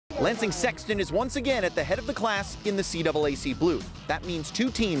Lansing Sexton is once again at the head of the class in the CAAC Blue. That means two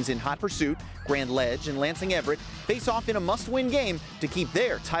teams in hot pursuit, Grand Ledge and Lansing Everett, face off in a must-win game to keep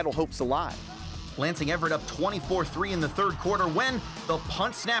their title hopes alive. Lansing Everett up 24-3 in the third quarter when the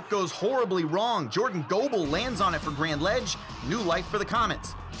punt snap goes horribly wrong. Jordan Goebel lands on it for Grand Ledge. New life for the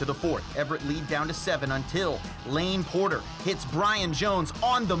Comets. To the fourth, Everett lead down to 7 until Lane Porter hits Brian Jones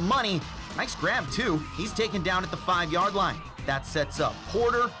on the money. Nice grab too. He's taken down at the 5-yard line. That sets up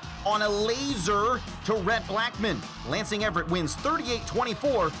Porter on a laser to Rhett Blackman. Lansing Everett wins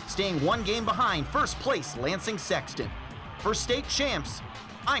 38-24, staying one game behind first place Lansing Sexton. For state champs,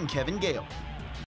 I'm Kevin Gale.